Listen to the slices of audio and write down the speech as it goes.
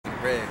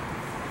red.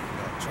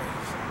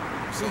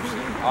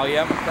 Oh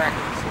yeah, I'm a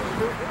cracker. So.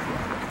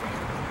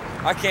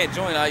 I can't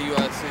join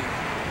IUIC.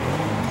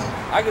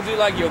 I could do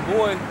like your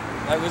boy.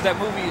 Like was that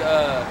movie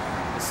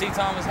C.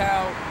 Thomas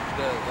Howell,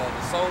 the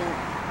Soul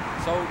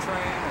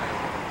Train,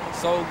 or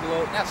Soul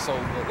Glow? Not Soul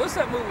Glow. What's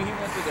that movie? He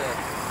went to the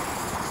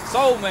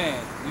Soul Man.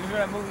 You remember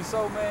that movie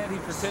Soul Man? He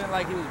pretended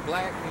like he was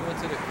black. He went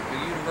to the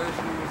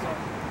university or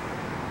something,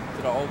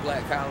 to the old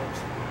black college.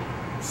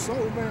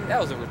 Soul Man. That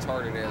was a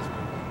retarded ass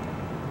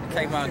movie. It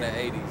came out in the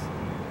 '80s.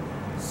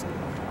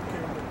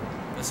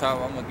 That's how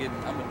I'm gonna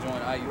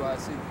join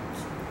IUIC,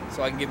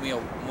 so I can get me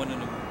one of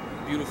the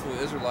beautiful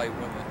Israelite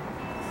women.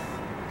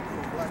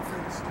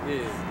 Blackface.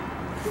 Yeah.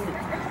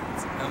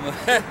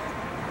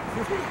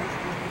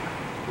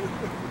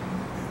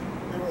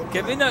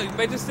 Can we know?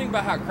 But just think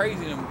about how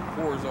crazy them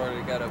whores are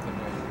that got up in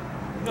there.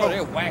 You know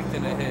they're whacked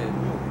in the head.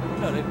 You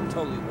know they're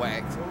totally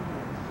whacked.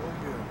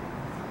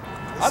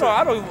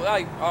 I don't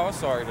like. Oh, I'm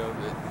sorry though.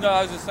 But, no,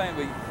 I was just saying.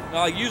 But you know,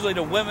 like usually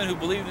the women who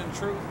believe in the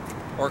truth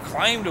or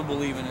claim to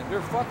believe in it,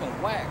 they're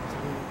fucking whacked.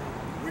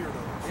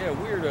 Weirdos. Yeah,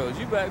 weirdos.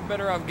 You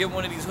better off get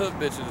one of these hood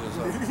bitches or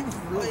something.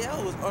 Oh yeah,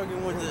 I was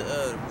arguing with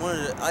one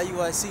of the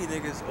IUIC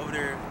niggas over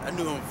there. I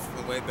knew him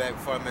from way back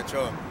before I met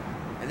y'all.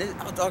 And I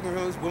was talking to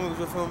him, this woman was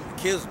with him.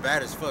 The kid was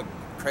bad as fuck,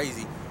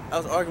 crazy. I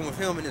was arguing with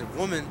him, and this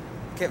woman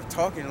kept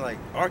talking, like,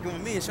 arguing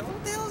with me, and she like,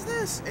 what the hell is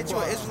this? And she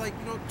was like,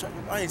 you know,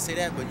 I didn't say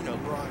that, but, you know,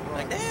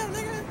 like, damn,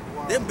 nigga.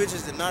 Them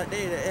bitches did not,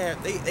 they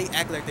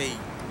act like they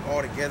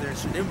all together and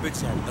shit. Them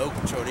bitches have no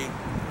control. They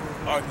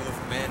arguing with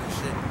a man and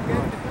shit.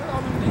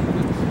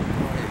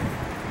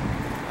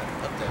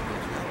 Up that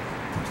bitch, man.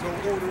 There's no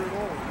order at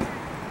all.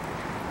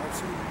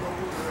 Absolutely no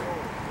order at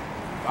all.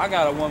 If I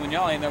got a woman,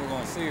 y'all ain't never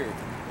gonna see her.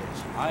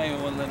 I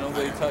ain't gonna let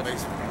nobody touch her.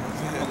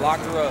 I'm gonna lock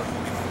her up.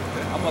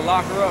 I'm gonna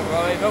lock her up,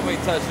 bro. Ain't nobody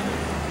touching her.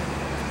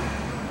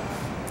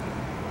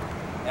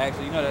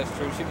 Actually, you know that's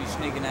true. She be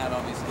sneaking out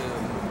on me still.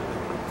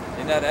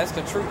 And that's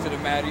the truth of the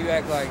matter. You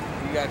act like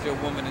you got your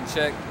woman in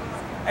check.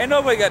 Ain't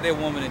nobody got their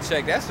woman in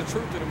check. That's the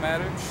truth of the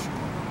matter.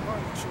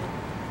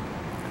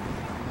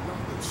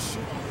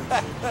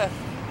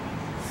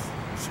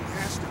 She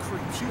has to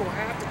creep. She gonna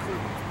have to creep.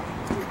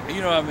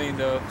 You know what I mean,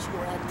 though. She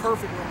gonna act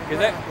perfect on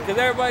the Cause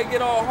everybody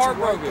get all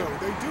heartbroken. Right,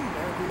 they do, man.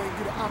 When they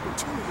get an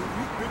opportunity,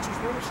 you bitches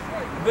want to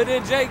strike. But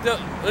then Jake,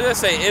 let's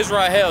say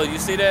Israel, you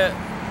see that?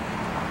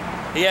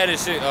 He had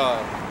his shit.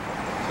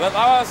 But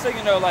I was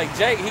thinking though, like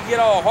Jake, he get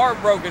all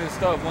heartbroken and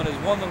stuff when his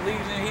woman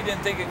leaves and he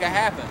didn't think it could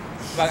happen.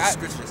 But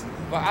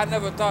I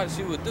never thought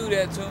she would do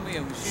that to me,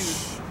 and she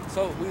was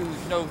we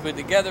was, you know, been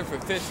together for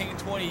 15,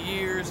 20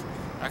 years.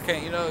 I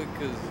can't, you know,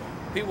 because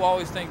people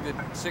always think that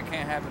shit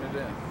can't happen to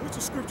them. What's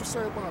the scripture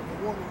say about the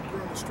woman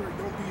going straight?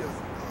 Don't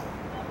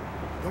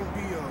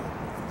be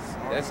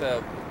That's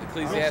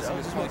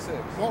Ecclesiastes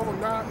 26. Marvel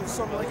 9 or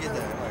something like that.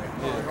 Yeah.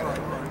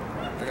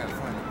 I got it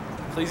funny.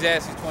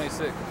 Ecclesiastes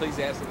 26.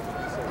 Ecclesiastes 26.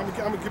 I'm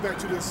gonna get back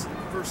to this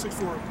verse 6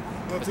 for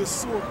of this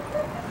sort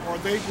are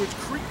they which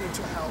creep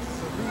into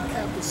houses and lead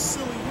captive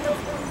silly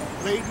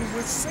women laden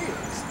with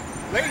sins.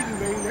 Laden,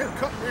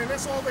 man,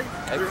 that's all their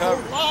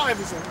whole life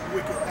is a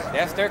wicked act.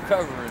 That's their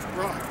covering.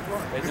 Right.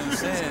 They do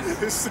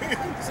sins. It's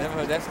sins.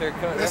 That's their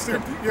cover. That's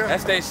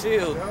their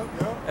shield.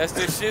 Yeah. That's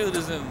their shield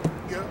is them.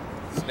 Yeah.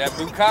 That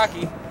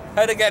bukkake.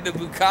 How they got the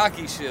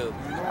bukkake shield?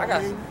 You know what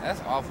I mean?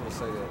 That's awful to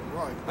say that.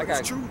 Right. But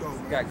it's true though,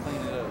 man. Got to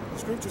clean it up. The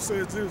scripture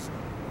says this: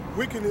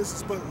 wickedness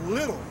is but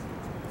little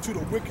to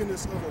the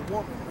wickedness of a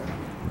woman, man.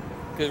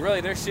 Because really,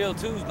 their shield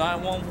too is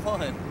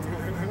 911.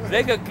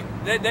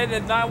 That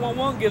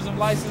 911 gives them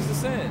license to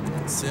sin.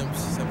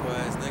 Simple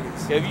ass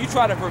niggas. If you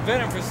try to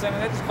prevent them from sinning,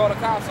 they just call the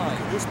cops on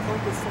you. This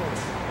purple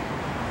first.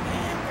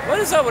 What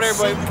is up with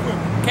everybody?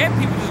 Can't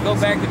people just go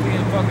back to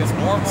being fucking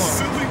normal?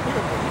 Silly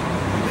women.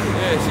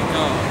 Yeah, she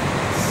gone.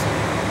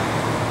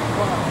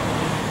 Wow.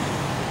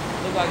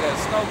 Look like a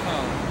snow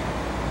cone.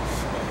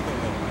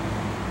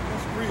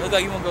 Look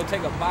like you want to go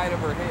take a bite of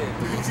her head.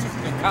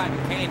 A cotton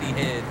candy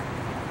head.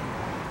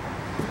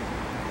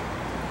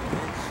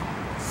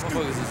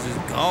 Motherfuckers is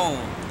just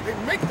gone. They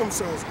make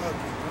themselves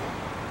ugly.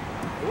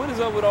 What is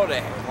up with all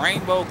that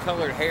rainbow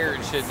colored hair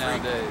and shit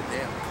nowadays?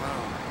 Damn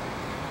clown.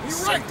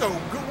 You're right though.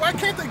 Why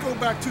can't they go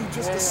back to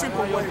just the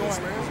simple ways,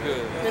 man?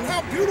 Good. And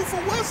how beautiful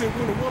was it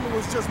when a woman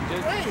was just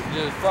plain?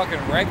 Just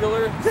fucking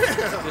regular?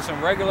 Yeah. Just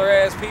some regular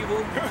ass people?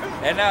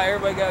 And now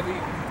everybody gotta be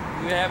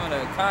having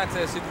a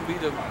contest who can be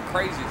the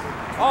craziest.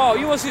 Oh,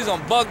 you wanna see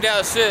some bugged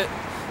out shit?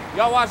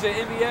 Y'all watch the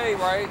NBA,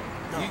 right?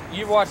 No.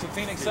 You watch the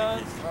Phoenix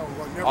Suns?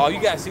 Oh,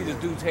 you gotta see this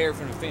dude's hair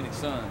from the Phoenix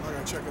Suns. I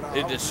gotta check it out.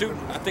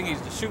 I think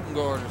he's the shooting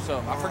guard or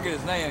something. I forget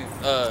his name.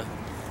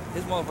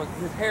 His motherfucker,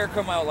 his hair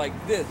come out like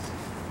this.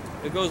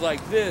 It goes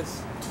like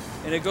this,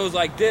 and it goes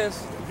like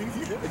this,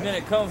 and then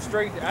it comes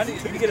straight. I need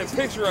to get a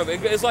picture of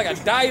it. It's like a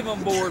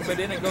diving board, but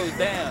then it goes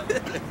down.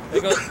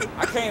 It goes.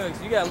 I can't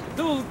even. You got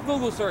do a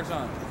Google search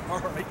on it. All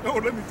right. No,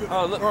 let me do.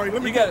 Oh, look, all right.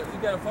 You got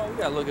a phone. We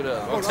gotta look it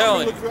up. I'm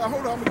telling you.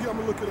 Hold on. I'm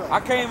gonna look it up. I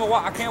can't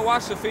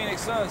watch the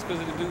Phoenix Suns because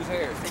of the dude's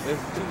hair.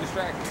 It's too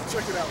distracting.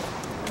 Check it out.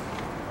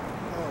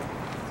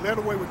 led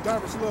away with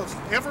diverse loves,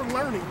 ever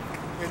learning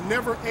and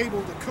never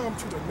able to come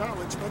to the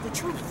knowledge of the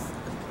truth.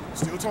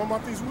 Still talking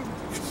about these women?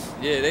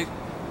 Yeah, they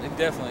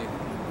definitely.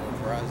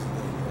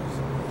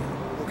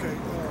 Okay.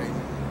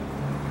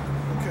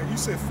 Okay, you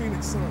said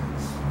Phoenix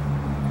Suns.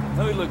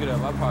 Let me look it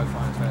up. I'll probably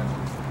find it fast.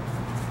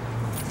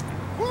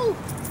 Woo!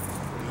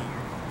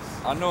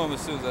 I know him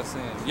as soon as I see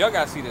him. Y'all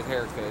gotta see this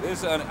haircut.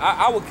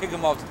 I would kick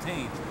him off the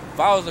team. If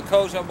I was a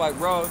coach, I'm like,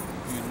 bro,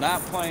 you're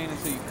not playing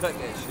until you cut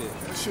that shit.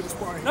 That shit is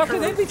probably No,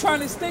 because they be trying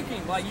to stick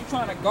him. Like, you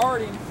trying to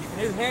guard him, and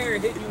his hair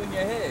hit you in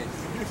your head.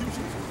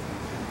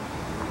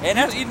 And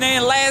that's they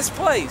in last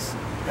place.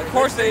 Of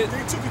course they took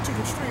it to the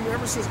extreme.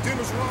 Ever since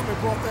Dennis Rodman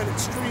brought that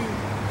extreme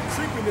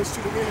creepiness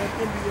to the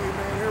NBA,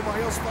 man,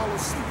 everybody else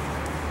follows suit.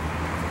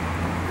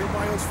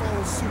 Everybody else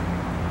follows suit.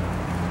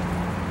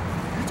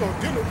 You thought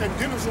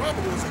Dennis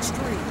Rodman was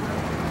extreme, man.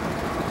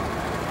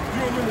 You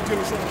don't remember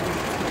Dennis Rodman?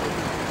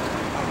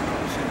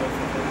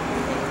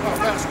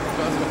 Basketball.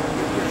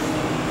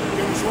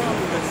 Dennis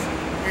Rodman was,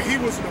 and he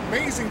was an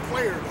amazing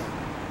player, though.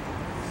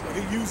 But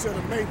he used that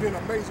being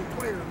an amazing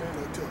player, man,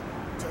 to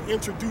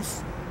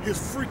introduce his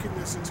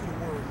freakiness into the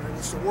world, man.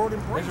 Which the world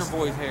embraced. There's your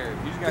boy's hair.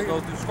 You just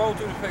gotta scroll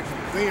through the picture.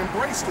 They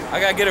embraced it. I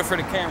gotta get it for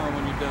the camera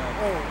when you're done.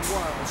 Oh,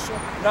 wow. Shut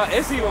up. No,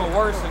 it's even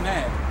worse than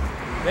that.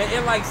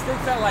 It like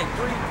sticks out like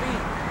 3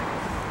 feet.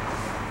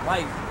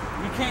 Like,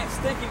 you can't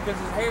stick it because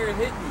his hair is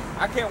hitting you.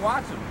 I can't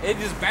watch him. It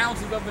just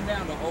bounces up and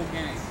down the whole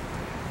game.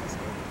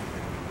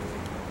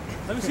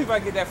 Let me see if I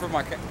can get that for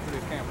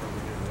this camera over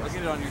here. I'll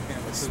get it on your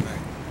camera too.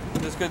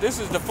 Just because this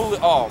is the full.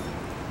 Oh,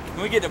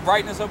 can we get the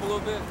brightness up a little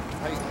bit?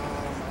 Hey,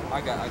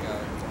 I got it.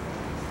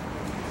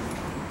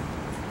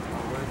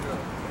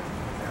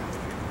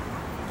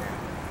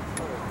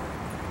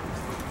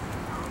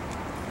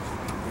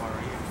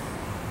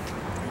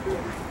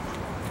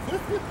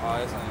 Oh,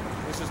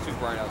 it's just too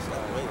bright outside.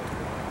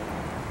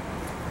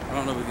 I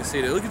don't know if we can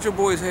see that. Look at your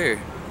boy's hair.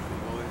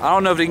 I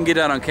don't know if they can get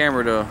that on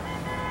camera though.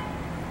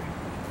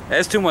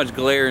 That's too much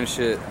glare and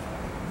shit.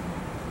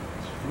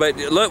 But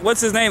look,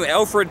 what's his name?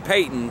 Alfred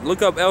Payton.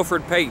 Look up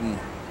Alfred Payton.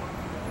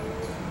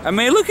 I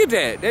mean, look at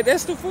that.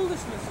 That's the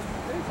foolishness.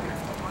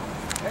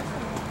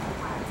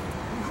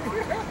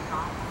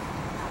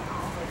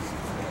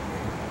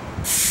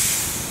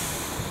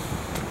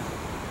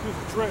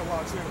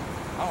 Dreadlocks in.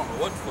 I don't know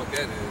what the fuck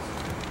that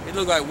is. It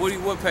looks like Woody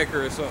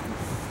Woodpecker or something.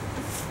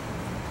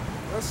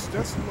 That's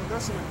an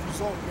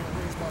result of being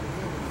raised by the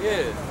women.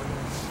 Yeah.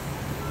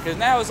 Because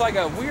now it's like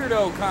a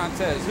weirdo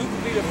contest. Who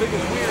can be the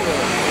biggest weirdo?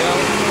 You know?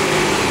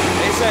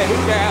 They say who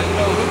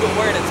can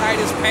wear the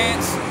tightest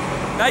pants.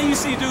 Now you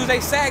see dudes, they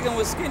sagging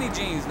with skinny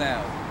jeans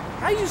now.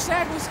 How you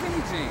sag with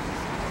skinny jeans?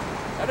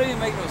 That doesn't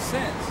even make no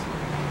sense.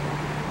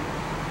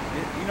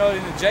 You know,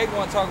 and Jake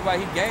want to talk about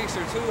he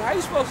gangster too. How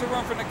you supposed to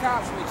run from the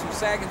cops with some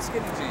sagging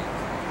skinny jeans?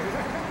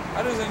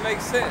 That doesn't make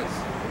sense.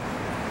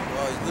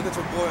 Well, look at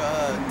your boy,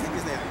 I think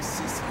his name is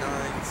 69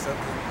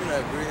 something. You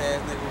know that weird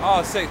ass nigga. Oh,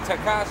 say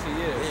Tekashi,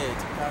 yeah. Yeah,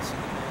 Tekashi,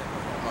 man.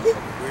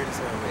 Motherfucker weird as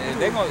hell. Man,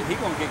 he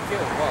gonna get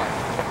killed.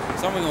 Watch.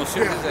 Somebody gonna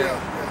shoot his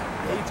ass.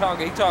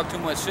 He talk too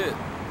much shit.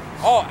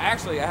 Oh,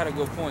 actually, I had a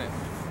good point.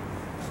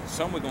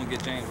 Someone gonna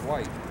get James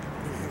White.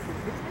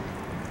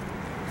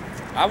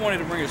 I wanted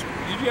to bring his.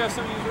 Did you have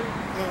something you read?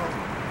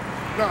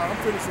 No, I'm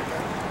finished with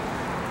that.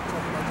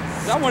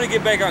 I want to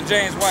get back on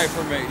James White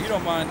for a minute. You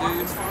don't mind, do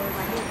you?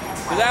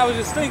 Because I was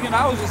just thinking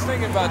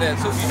about that.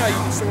 So, you know,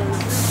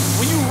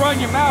 when you run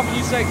your mouth and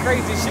you say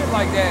crazy shit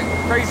like that,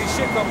 crazy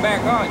shit come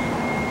back on you.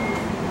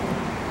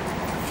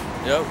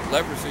 Yep,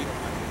 leprosy.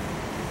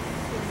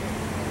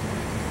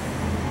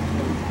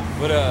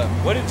 But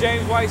what did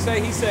James White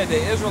say? He said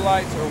the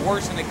Israelites are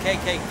worse than the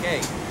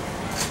KKK.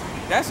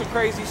 That's some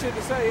crazy shit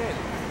to say, ain't it?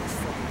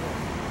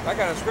 I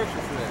got a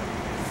scripture for that.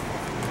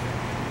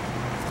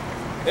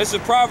 It's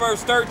in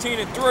Proverbs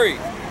 13:3.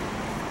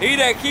 He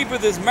that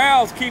keepeth his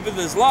mouth keepeth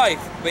his life,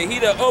 but he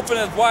that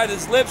openeth wide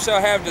his lips shall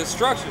have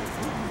destruction.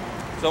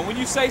 So when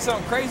you say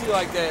something crazy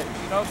like that,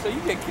 you know what I'm saying,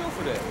 you get killed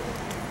for that.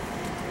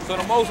 So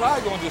the Most High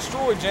gonna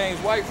destroy James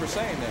White for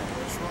saying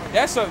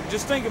that.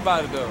 Just think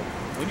about it though.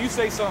 When you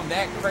say something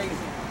that crazy,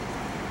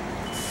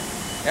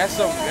 that's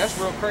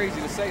real crazy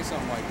to say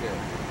something like that.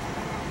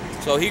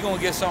 So he gonna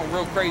get something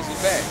real crazy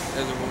back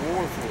as a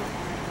reward for it.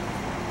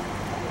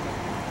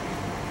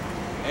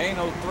 Ain't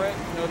no threat,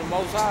 you know, the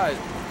Most High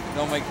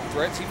don't make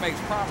threats, he makes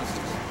promises.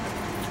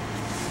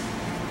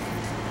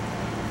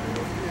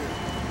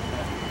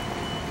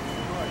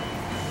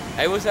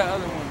 Hey, what's that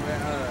other one,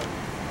 man?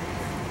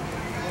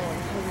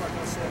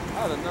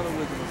 Oh, another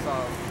wisdom of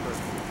Solomon.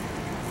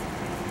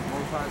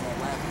 Most High gonna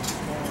laugh at the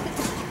storm.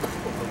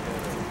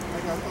 I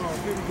got,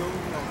 here we go,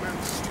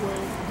 Matthew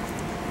 12.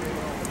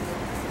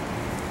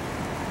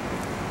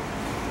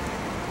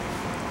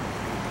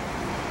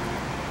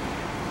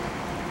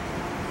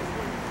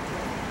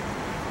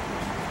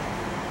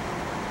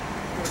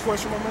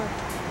 Question, my man?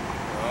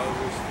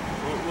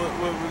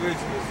 What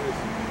religion is this?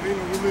 Being a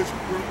religion.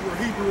 We're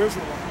Hebrew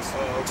Israelites.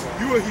 Oh, okay.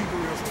 You a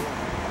Hebrew Israelite.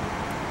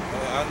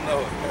 I I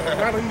know.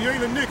 You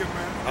ain't a nigga,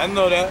 man. I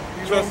know that.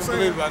 You know Trust what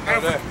I'm and saying? believe, I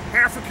know that.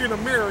 African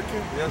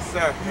American. Yes,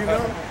 sir. You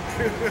know?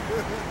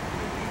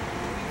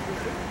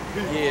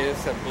 Yeah,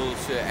 it's that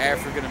bullshit.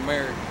 African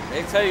American.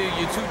 They tell you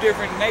you're two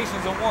different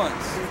nations at once.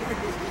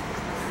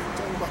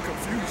 Talking about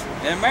confusion.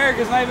 And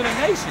America's not even a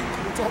nation.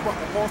 We're talking about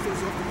the authors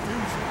of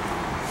confusion.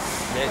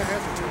 Yeah. I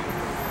have to tell you.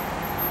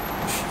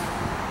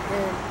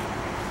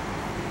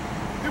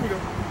 Here we go.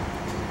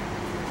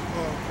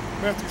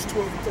 Matthew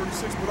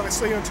 12:36. But I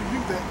say unto you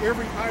that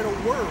every idle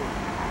word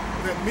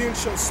that men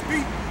shall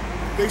speak,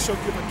 they shall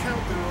give account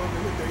thereof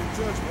in the day of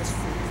judgment. That's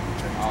for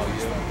Oh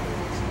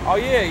yeah. Oh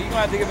yeah, you're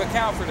gonna have to give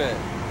account for that.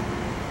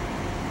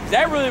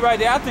 That really right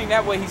there, I think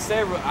that way he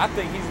said, I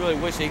think he's really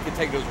wishing he could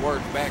take those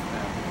words back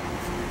now.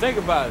 Think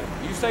about it.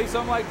 You say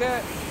something like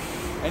that,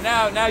 and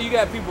now you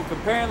got people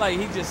comparing, like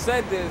he just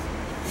said this.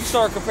 You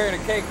start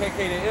comparing the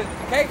KKK to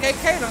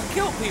KKK done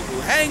kill people,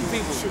 hang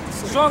people,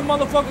 strong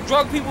motherfucker,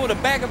 drug people in the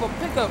back of a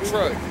pickup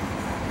truck.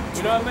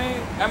 You know what I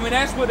mean? I mean,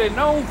 that's what they're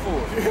known for.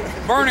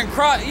 Burning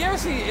cross. You ever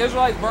see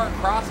Israelites burn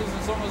crosses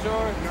in someone's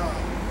yard? No.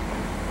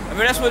 I mean,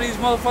 that's what these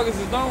motherfuckers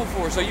is known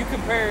for. So you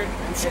compare.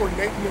 I'm sure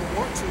Nathan didn't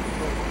want to,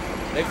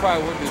 but they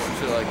probably would do some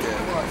shit like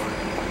that.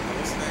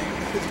 What's his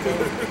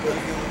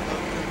name?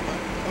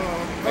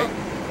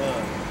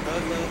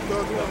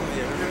 Thug Love.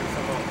 Yeah, we're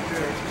talking about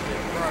church and shit.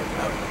 Right.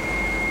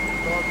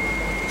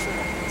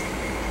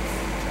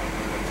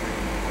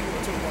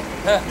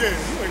 Huh. Yeah,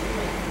 you ain't.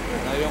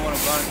 No, you don't want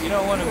to burn. You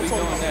don't want to be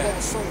doing that.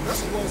 That's a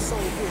lost soul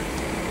food.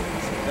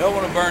 You don't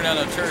want to burn down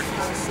no churches.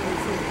 Lost soul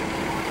food.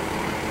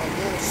 A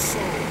lost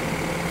soul.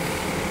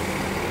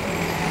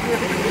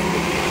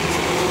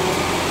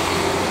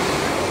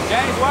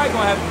 James White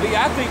gonna have to be.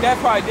 I think that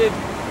probably did.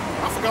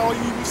 I forgot all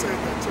you even said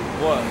that too.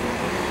 What?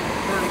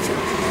 Burn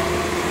churches.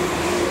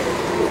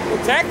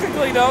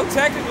 Technically, though,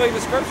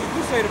 the scriptures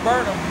do say to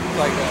burn them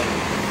like that.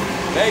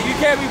 Hey, you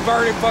can't be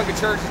burning fucking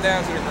churches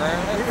down to the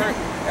ground.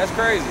 That's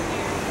crazy.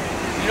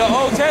 You know,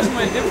 Old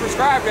Testament didn't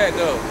prescribe that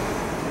though.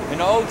 In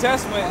the Old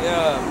Testament,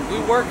 we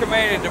were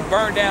commanded to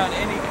burn down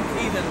any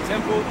heathen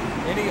temple,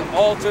 any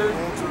altar,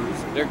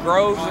 their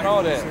groves and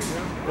all that.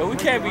 But we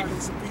can't be.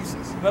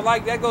 But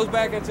like that goes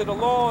back into the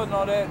law and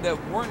all that. That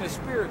we're in the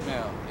spirit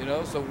now, you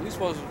know. So we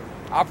supposed to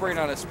operate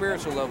on a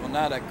spiritual level,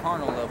 not a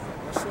carnal level.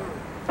 Yes, sir.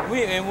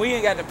 We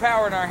ain't got the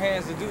power in our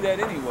hands to do that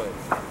anyway.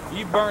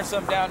 You burn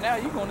something down now,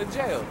 you going to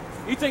jail.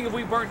 You think if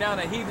we burn down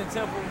a heathen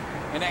temple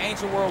in the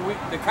ancient world,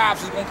 the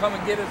cops is gonna come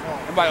and get us?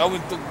 And like,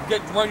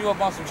 run you up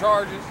on some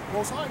charges?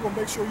 Well, so I ain't gonna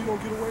make sure you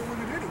don't get away with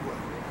it anyway.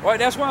 Right,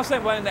 that's what I'm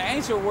saying. But in the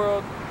ancient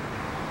world,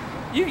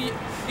 you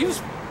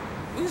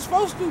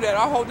supposed to do that.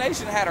 Our whole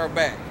nation had our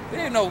back. They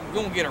didn't know we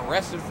gonna get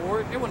arrested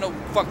for it. There wasn't no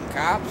fucking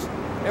cops.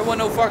 There wasn't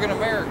no fucking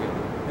American.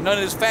 And none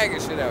of this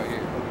faggot shit out here.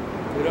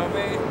 You know what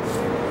I mean?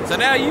 So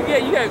now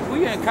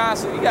we in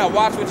constant. You gotta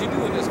watch what you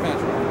do in this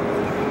country.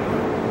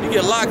 You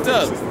get locked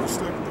up.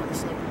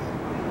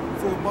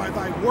 For by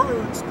thy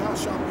words thou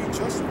shalt be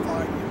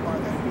justified, and by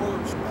thy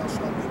words thou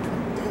shalt be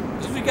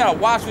condemned. You gotta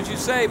watch what you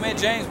say, man.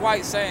 James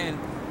White saying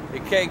the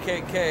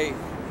KKK.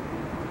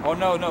 Oh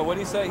no, what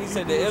he say? He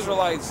said the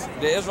Israelites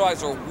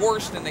are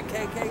worse than the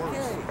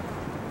KKK.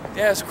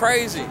 That's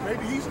crazy.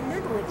 Maybe he's a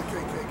member of the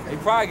KKK. He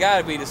probably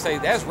gotta be to say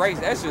that's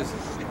racist. That's just,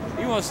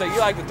 you wanna say, you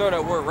like to throw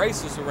that word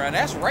racist around.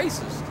 That's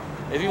racist.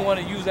 If you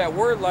wanna use that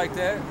word like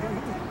that,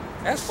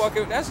 that's as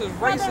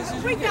racist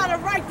as you We get. got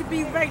a right to be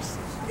racist.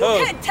 You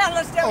can't tell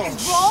us that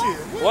it's wrong.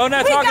 Shit. Well, I'm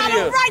not talking to you. We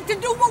got a right to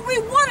do what we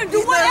want to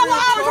do, whatever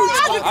our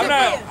prerogative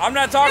is. I'm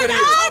not talking to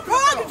It's you. our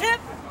prerogative.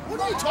 What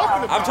are you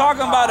talking about? I'm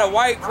talking about a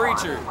white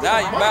preacher,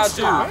 not about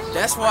you.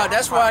 That's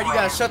why you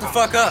gotta shut the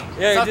fuck up.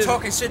 Yeah, Stop just-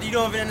 talking shit you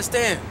don't even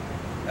understand.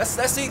 That's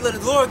the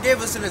Lord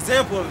gave us an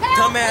example of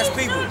Hell, dumbass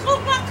peace people. to the Ku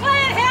Klux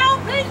Klan. Hell,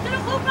 peace to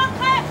the Ku Klux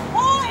Klan.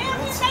 All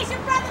every nation,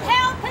 brothers.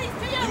 Hell, peace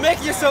to you. You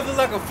making yourself look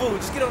like a fool.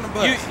 Just get on the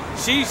bus.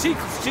 She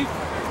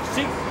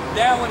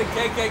down with the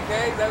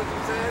KKK. Is that what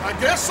you said? I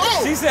guess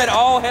so. She said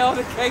all hell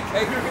to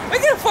KKK. Man,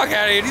 get the fuck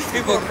out of here. These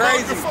people are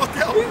crazy. Get the fuck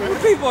out, These man.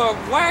 people are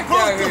whacked Fuck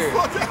out the here.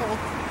 fuck out.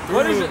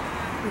 What is it?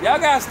 Y'all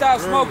gotta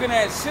stop smoking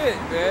that shit,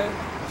 man.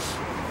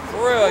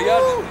 For real,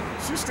 y'all.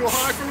 She's still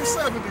high from the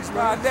 70s, man.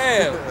 God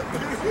damn.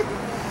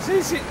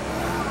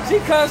 She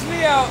cussed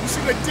me out. You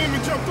see that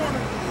demon jumped on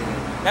her?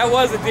 That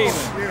was a demon.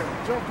 Yeah,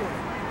 jumped on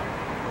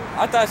her.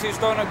 I thought she was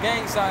throwing up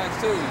gang signs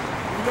too.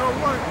 You know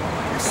what?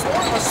 A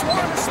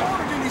swine is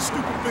smarter than these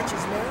stupid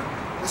bitches,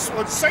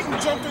 man. Satan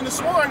jumped in the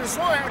swine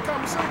had a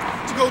conversation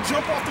to go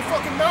jump off the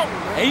fucking mountain,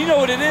 man. And you know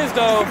what it is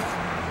though?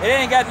 It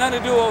ain't got nothing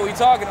to do with what we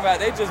talking about.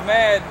 They just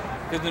mad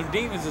because them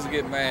demons is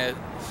getting mad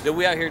that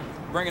we out here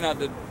bringing out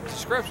the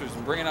scriptures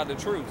and bringing out the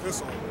truth.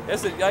 That's all.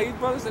 That's it. Like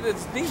brother said,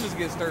 it's demons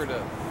get stirred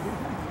up.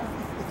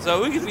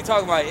 So we could be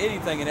talking about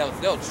anything and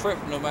they'll trip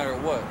no matter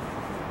what.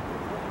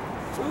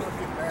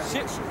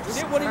 Shit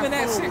wasn't even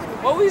that serious.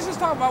 Well, we was just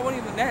talking about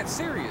wasn't even that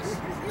serious.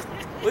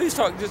 We was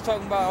just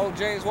talking about old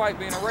James White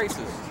being a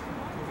racist.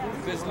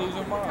 Bitch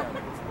losing her mind.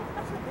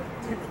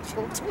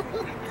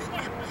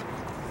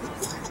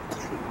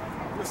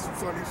 That's some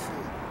funny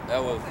shit.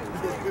 That was.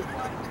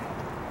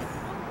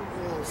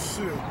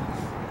 shit.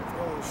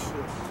 Oh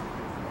shit.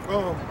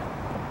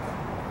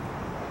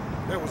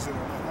 That was it on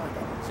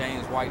that.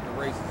 James White the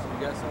racist. You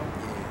got something?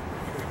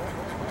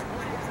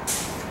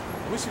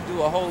 We should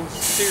do a whole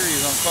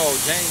series on called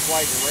James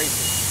White the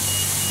racist.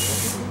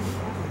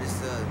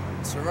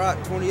 It's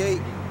Sirach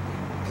 28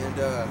 and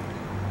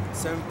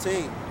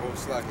 17, or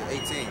it's like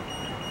 18.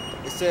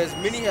 It says,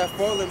 many have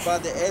fallen by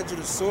the edge of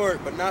the sword,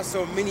 but not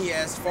so many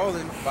as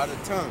fallen by the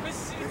tongue.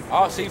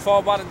 Oh, so he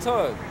fall by the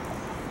tongue.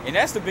 And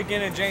that's the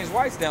beginning of James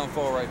White's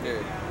downfall right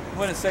there. He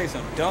wouldn't say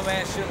some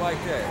dumbass shit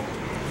like that.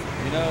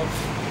 You know?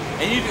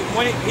 And you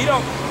when he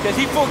don't, because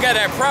he full got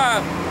that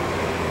pride.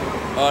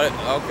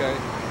 Okay.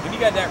 When you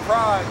got that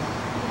pride,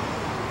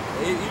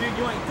 you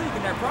ain't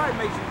thinking. That pride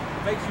makes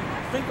you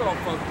think all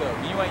fucked up.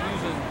 You ain't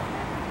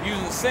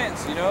using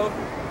sense, you know?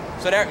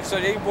 So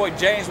that boy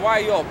James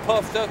White, you all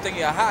puffed up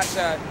thinking a hot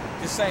shot,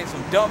 just saying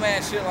some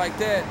dumbass shit like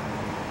that.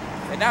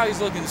 And now he's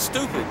looking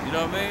stupid, you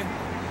know what I mean?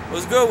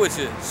 What's good with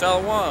you?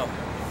 Shalom.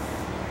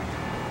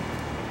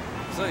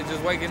 So you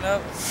just waking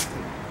up?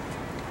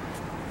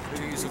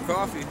 Give you some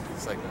coffee?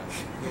 It's like that.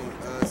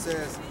 It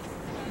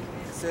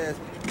says,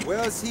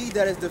 well is he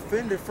that is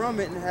defended from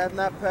it and have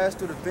not passed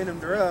through the venom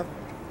thereof,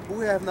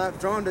 who have not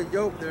drawn the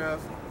yoke thereof,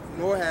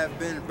 nor have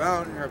been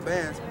bound in her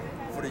bands.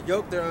 For the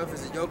yoke thereof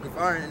is a yoke of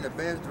iron, and the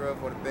bands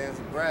thereof are the bands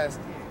of brass.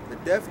 The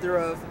death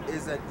thereof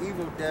is an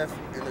evil death,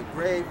 and the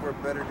grave were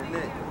better than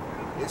it.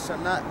 It shall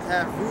not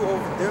have rule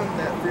over them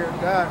that fear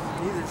God,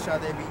 neither shall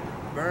they be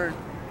burned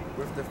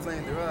with the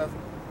flame thereof.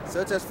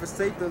 Such as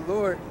forsake the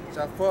Lord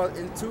shall fall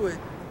into it,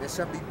 and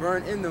shall be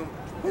burned in them,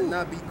 and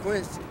not be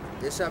quenched.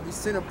 It shall be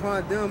sent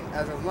upon them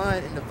as a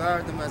lion, and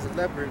devour them as a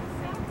leopard.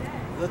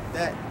 Look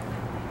that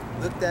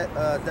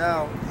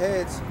thou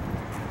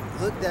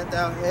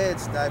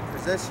hedge thy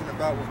possession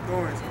about with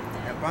thorns,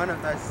 and bind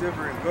up thy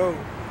silver and gold,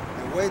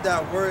 and weigh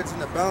thy words in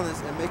the balance,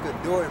 and make a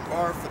door and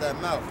bar for thy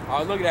mouth.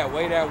 Oh, look at that,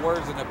 weigh thy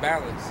words in the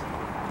balance.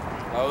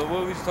 Oh,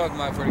 what were we talking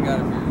about before they got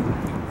up here?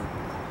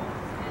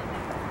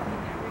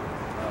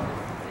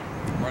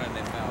 Running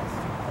their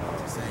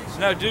mouth.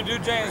 No, do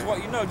James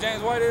White, you know who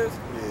James White is?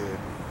 Yeah.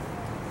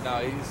 No,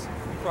 you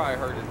probably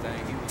heard the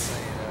thing. He was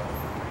saying,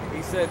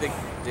 he said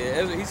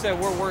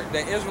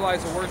the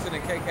Israelites are worse than the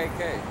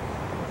KKK.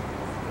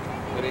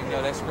 But you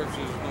know that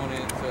scripture is going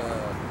into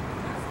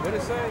what did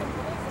it say?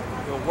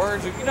 Your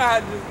words, you know how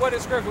what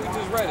is scripture? We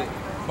just read it.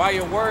 By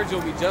your words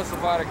you'll be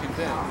justified or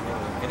condemned,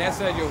 and that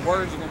said your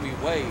words are gonna be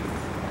weighed.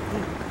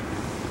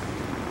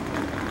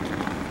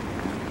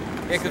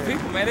 Yeah, cause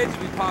people, man, they just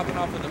be popping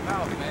off in the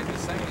mouth, man,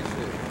 just saying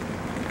shit.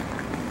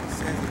 It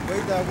says,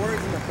 weigh thy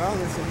words in the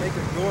balance, and make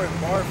a door and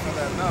bar for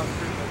thy mouth.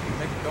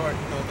 Make a door,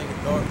 make a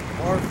door,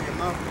 bar for your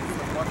mouth. You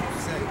know, watch what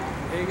you say.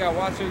 Yeah, you gotta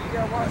watch it. You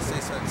gotta watch it.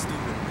 Say something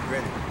stupid,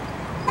 ready. You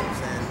know what I'm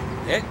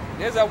saying?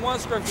 There's that one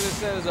scripture that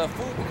says a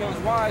fool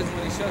becomes wise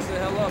when he shuts the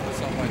hell up or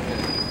something like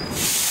that. I'm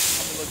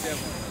gonna look that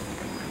one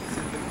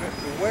up.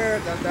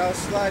 Beware that thou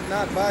slide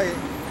not by it,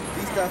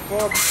 lest thou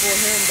fall before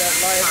him that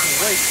lieth in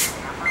wait.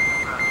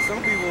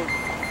 Some people,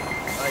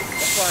 like,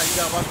 that's why you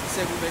gotta watch the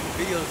say we making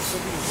videos. Some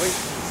people wait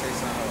to say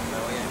something.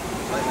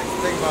 Like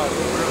think about it.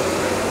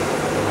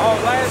 Oh,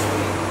 last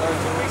week or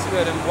 2 weeks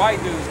ago, them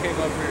white dudes came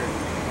up here.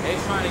 They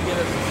was trying to get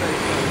us to say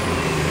something.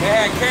 They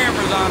had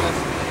cameras on us,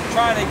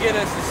 trying to get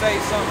us to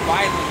say something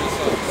violent or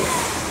something.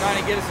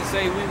 Trying to get us to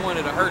say we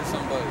wanted to hurt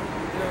somebody.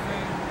 You know what I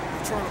mean?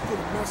 They're trying to put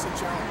a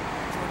message out,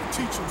 trying to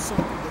teach them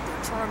something that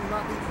they're trying to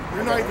not.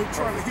 They're not even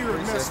trying to hear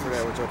a message. For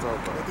that, what y'all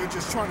talking about? But they're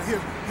just trying to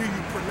hear you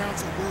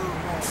pronounce a word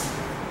wrong.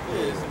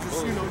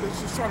 Just, you know, they're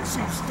just trying to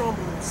see you stumble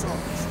in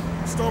something.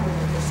 Stumble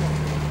into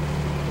something.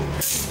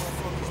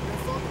 Motherfuckers, man,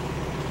 fuck them.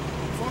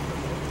 Fuck them.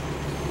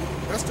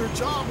 That's their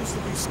job, is to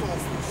be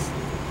scoffers.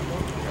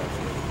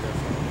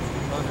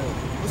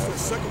 Listen,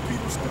 2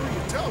 Peter 3,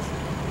 it tells you,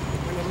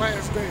 in the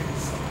last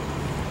days.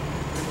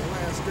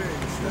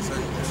 That's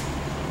it.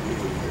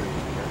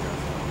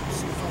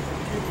 See if I can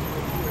get it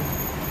real quick.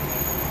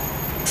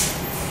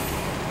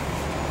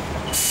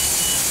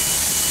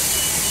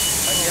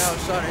 How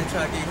shot and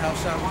try to get how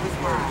shot with his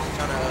words.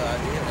 Trying to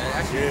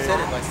actually said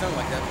it like something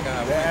like that. I forgot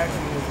how that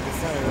actually was the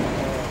same.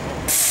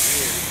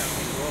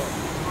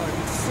 Alright,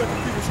 2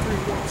 Peter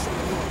 3:1.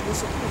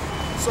 Listen,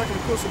 second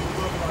epistle,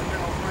 beloved, I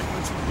now write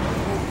unto you,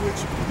 on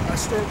which I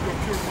stir up your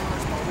pure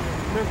minds by way of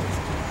remembrance,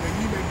 that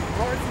ye may be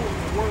mindful of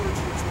the words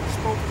which were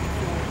spoken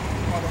before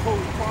by the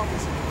holy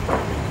prophets and the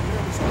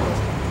commandments of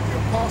us,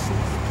 the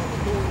apostles of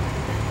the Lord,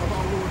 of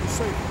our Lord and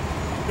Savior,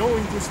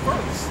 knowing this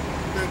first,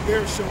 that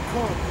there shall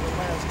come in the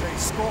last day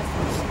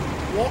scoffers,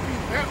 walking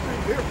after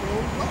their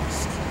own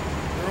lust.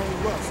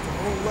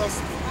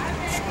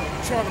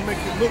 Trying to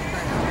make you look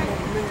bad. You know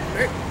what I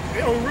mean?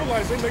 They don't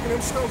realize they're making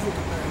themselves look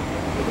bad.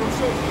 Look at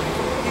themselves look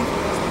bad.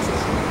 Even as much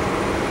as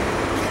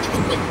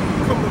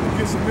coming up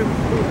against the middle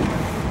of the Lord.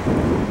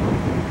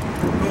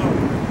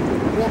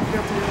 Walking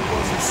after their own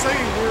lust and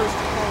saying, where is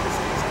the fathers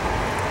of this time?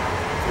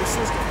 For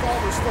since the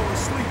fathers fell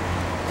asleep,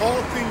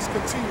 all things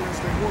continue as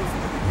they were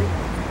from the beginning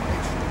of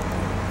creation.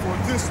 For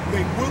this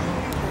they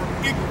willingly or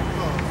ignorant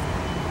of,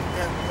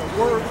 And the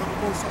word of the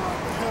Most High,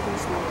 the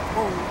heavens were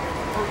abode, and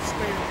the earth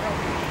stand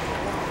out in the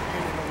water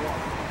and in the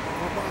water.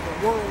 Whereby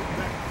the world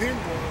that then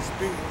was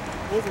being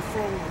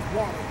overflowing with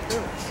water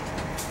perished.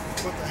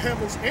 But the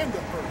heavens and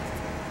the earth,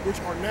 which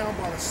are now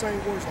by the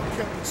same words are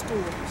kept in store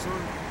and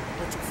preserved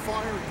unto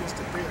fire against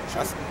the day of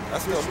judgment.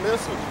 That's the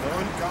missiles,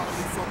 man.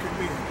 Ungodly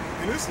fucking men.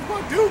 And this is my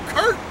dude,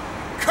 Kurt.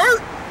 Kurt.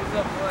 What's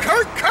up, boy?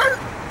 Kurt.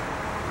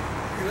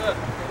 What's up?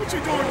 What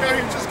you doing down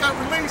here? You just got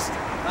released.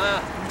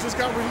 Huh? You just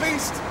got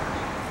released.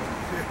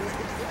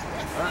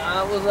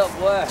 What's up,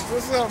 boy?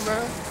 What's up,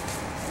 man?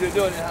 You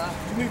doing it, huh?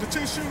 You need a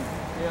tissue?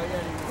 Yeah.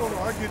 Hold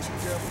on, I'll get you,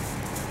 Gavin.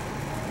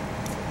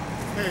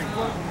 Hey,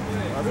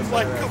 it was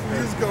like a couple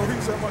years ago, he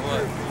was at my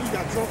crib. He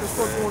got drunk as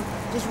fuck going,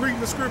 just reading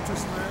the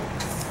scriptures, man,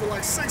 for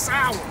like 6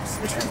 hours.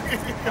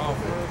 Oh,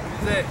 bro.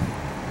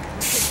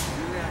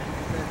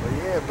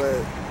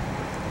 But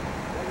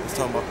it's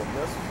talking about the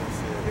missiles and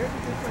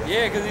shit.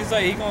 Yeah, because he's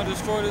like, he's going to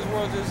destroy this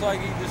world just like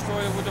he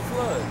destroyed it with the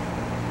flood.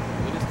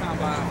 With his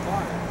combine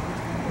fire.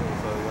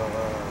 So y'all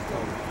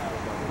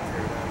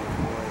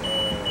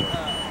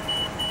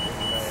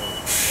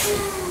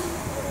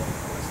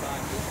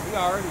We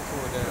already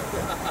tore down.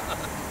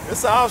 it's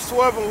Psalms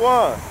 12 and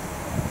 1.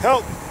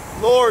 Help,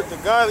 Lord, the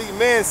godly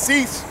man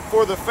cease,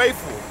 for the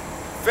faithful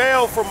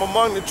fail from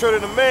among the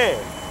children of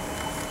man.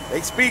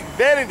 They speak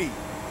vanity,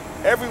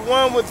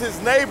 everyone with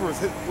his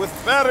neighbors, with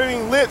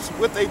flattering lips,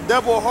 with a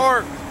double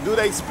heart do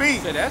they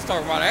speak. So that's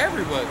talking about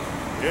everybody.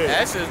 Yeah.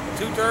 That's just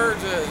 2/3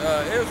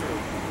 of Israel.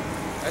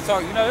 That's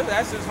all, you know,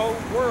 that's his whole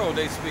world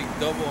they speak,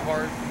 double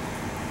heart.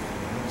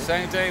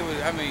 Same thing with,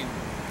 I mean,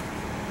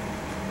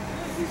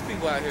 these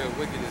people out here are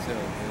wicked as hell.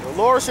 Man. The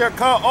Lord shall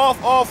cut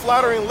off all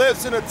flattering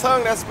lips and a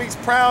tongue that speaks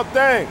proud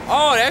things.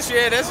 Oh, that's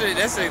a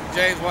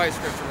James White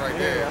scripture right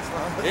there. That's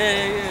not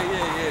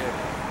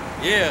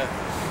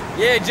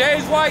Yeah,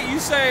 James White, you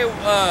say,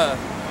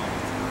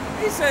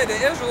 he said the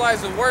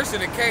Israelites are worse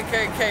than the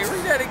KKK.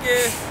 Read that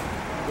again.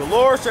 The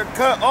Lord shall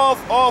cut off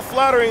all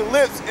flattering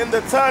lips and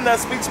the tongue that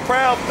speaks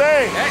proud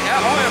things.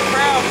 Only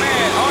proud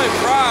man, only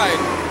pride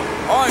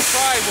will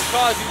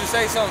cause you to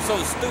say something so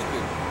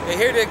stupid. They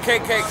hear the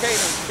KKK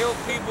done killed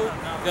people,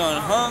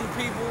 done hung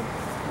people,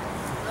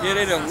 yeah,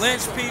 they done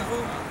lynched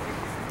people.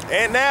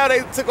 And now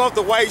they took off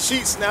the white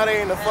sheets. Now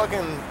they in the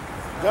fucking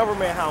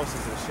government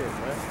houses and shit,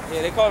 man.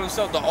 Yeah, they call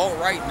themselves the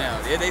alt-right now.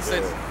 Yeah, they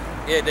said,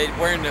 yeah, they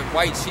wearing the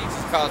white sheets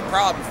has caused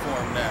problems for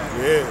them now.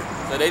 Yeah.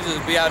 So they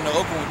just be out in the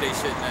open with their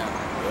shit now.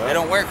 Yeah. They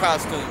don't wear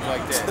costumes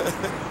like that.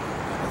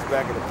 That's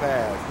back in the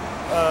past.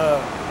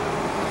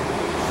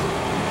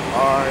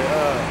 All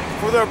right.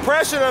 For the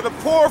oppression of the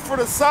poor, for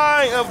the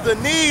sign of the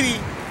needy,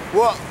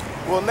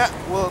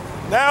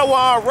 now while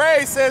I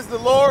raise, says the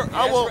Lord,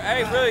 yeah, I will.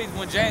 Hey, really,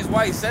 when James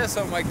White says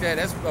something like that,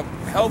 that's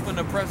helping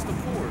oppress the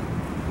poor.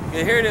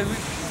 And here it is,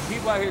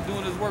 people out here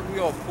doing this work, we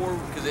all poor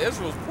because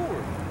Israel's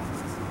poor.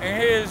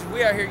 And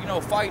we out here, you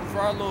know, fighting for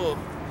our little.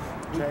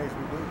 Change we do,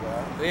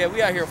 guys. Yeah,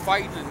 we out here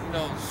fighting and, you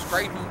know,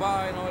 scraping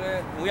by and all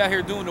that. And we out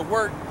here doing the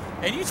work,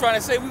 and you trying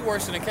to say we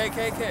worse than the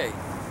KKK.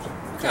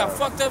 What kind of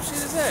fucked up shit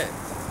is that?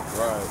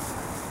 Right.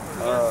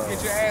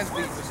 Get your ass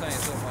beat for saying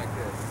something like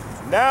that.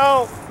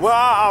 Now, while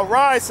I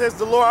arise, says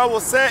the Lord, I will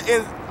set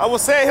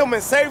him in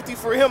safety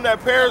for him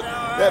that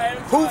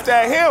poofed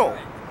at him.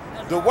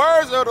 The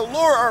words of the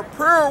Lord are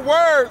pure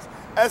words,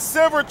 as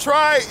silver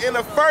tried in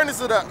the furnace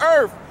of the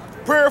earth,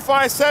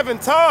 purified 7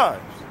 times.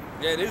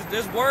 Yeah,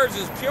 this words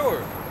is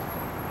pure.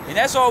 And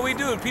that's all we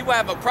do. People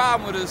have a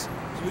problem with us.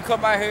 So we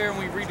come out here and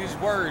we read these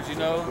words, you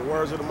know. The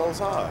words of the Most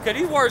High. Because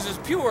these words is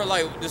pure.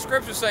 Like the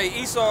scriptures say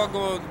Esau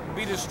going to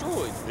be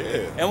destroyed.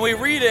 Yeah. And we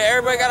read it,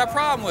 everybody got a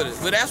problem with it.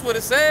 But that's what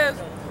it says.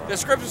 The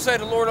scriptures say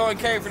the Lord only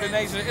came for the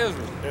nation of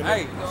Israel. And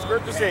hey, the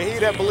scripture said, he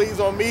that believes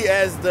on me,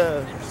 as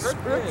the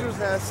scriptures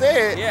have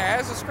said, yeah,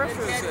 as the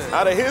scripture says,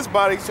 out of his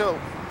body shall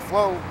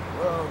flow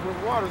with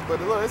waters. But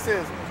look, it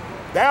says,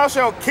 thou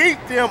shalt keep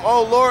them,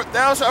 O Lord,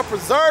 thou shalt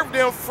preserve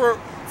them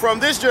from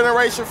this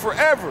generation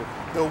forever.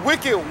 The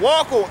wicked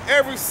walk on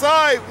every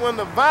side when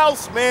the vile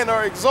men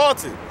are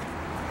exalted.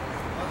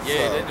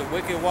 Yeah, the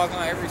wicked walk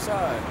on every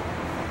side.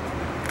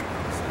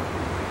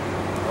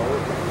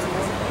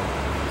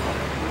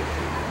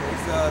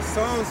 It's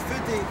Psalms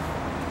 50. You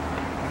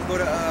can go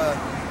to It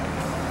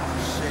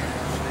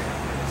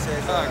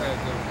says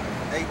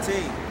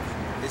 18.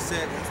 It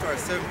said, it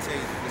starts 17.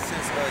 It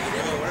says,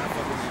 whatever the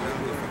fuck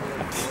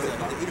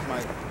the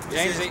Edomite.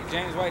 James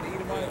White, the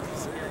Edomite?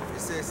 It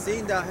says,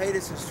 seeing thou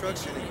hatest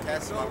instruction and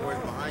cast my words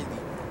behind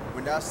thee.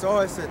 When thou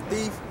sawest a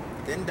thief,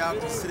 then thou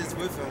considerest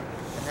with him,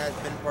 and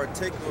hast been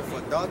partaker with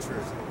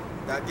adulterers.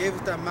 Thou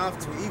gavest thy mouth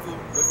to evil.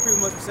 What pretty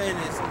much saying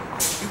is,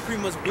 you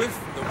pretty much with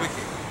the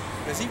wicked.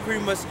 Because he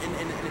pretty much,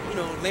 in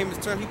layman's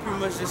terms, he pretty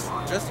much just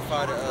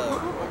justified the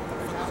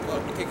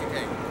KKK. You know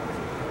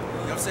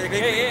what I'm saying? You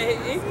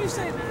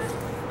said that.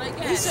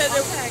 He said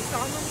that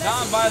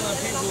non-violent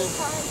people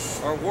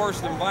are worse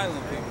than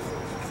violent people.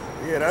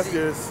 Yeah, that's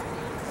just.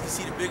 You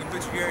see the bigger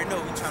picture, you already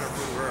know he's trying to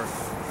rule earth. You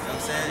know what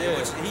I'm saying? Yeah.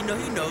 Which he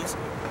knows.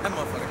 That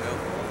motherfucker know.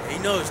 He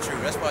knows it's true.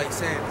 That's why he's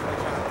saying, trying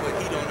to put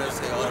heat on us,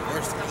 say, oh, the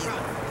worst of evil.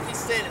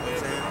 said it, man.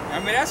 I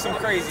mean, that's some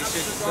crazy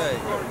shit to say.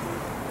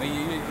 I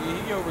mean,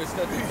 you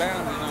overstepped his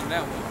boundaries on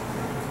that one.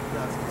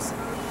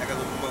 I got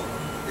a little more.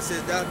 It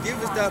says, "Thou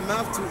givest thy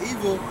mouth to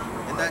evil,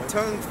 and thy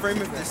tongue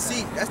frameth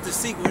deceit." That's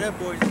deceit. What that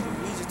boy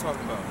we just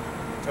talking about.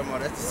 Talking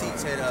about that's deceit.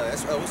 Said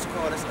that's what's it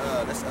called?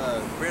 That's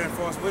bearing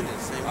false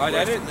witness. Oh,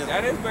 that is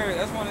very.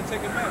 That's one of the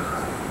 10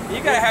 commandments.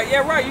 You gotta have.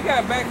 Yeah, right. You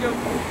gotta back your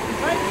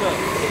claims up.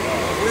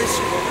 Rich,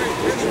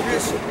 really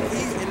rich.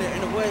 He's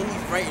in a way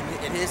he's right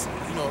in his,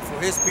 for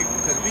his people,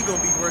 because we gonna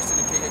be worse than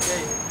the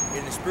KKK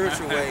in the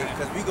spiritual way,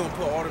 because we gonna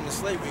put all of them to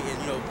slavery and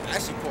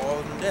actually put all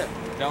of them to death.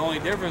 The only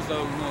difference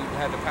though, we're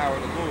gonna have the power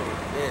of the Lord.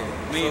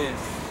 Yeah. Meaning.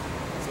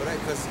 So that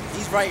because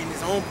he's right in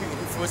his own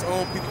people for his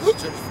own people's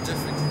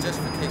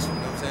justification. You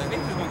know what I'm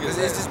saying? Because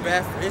it's just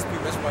bad for his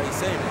people. That's why he's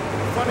saying it.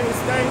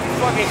 Funniest thing, you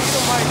fucking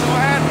Edomites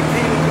don't have the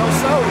kingdom, no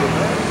soldier,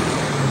 man.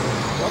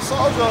 No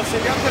soldier on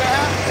shit. Y'all could have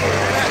had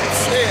that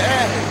shit.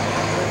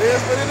 It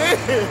is what it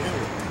is.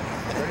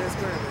 It is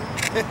crazy.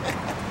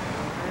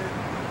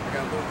 I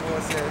got a little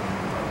boy said,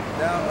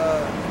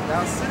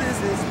 thou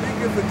sinnest and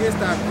speaketh against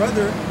thy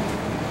brother,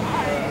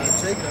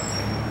 Jacob.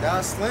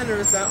 Thou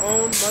slanderest thy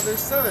own mother's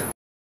son.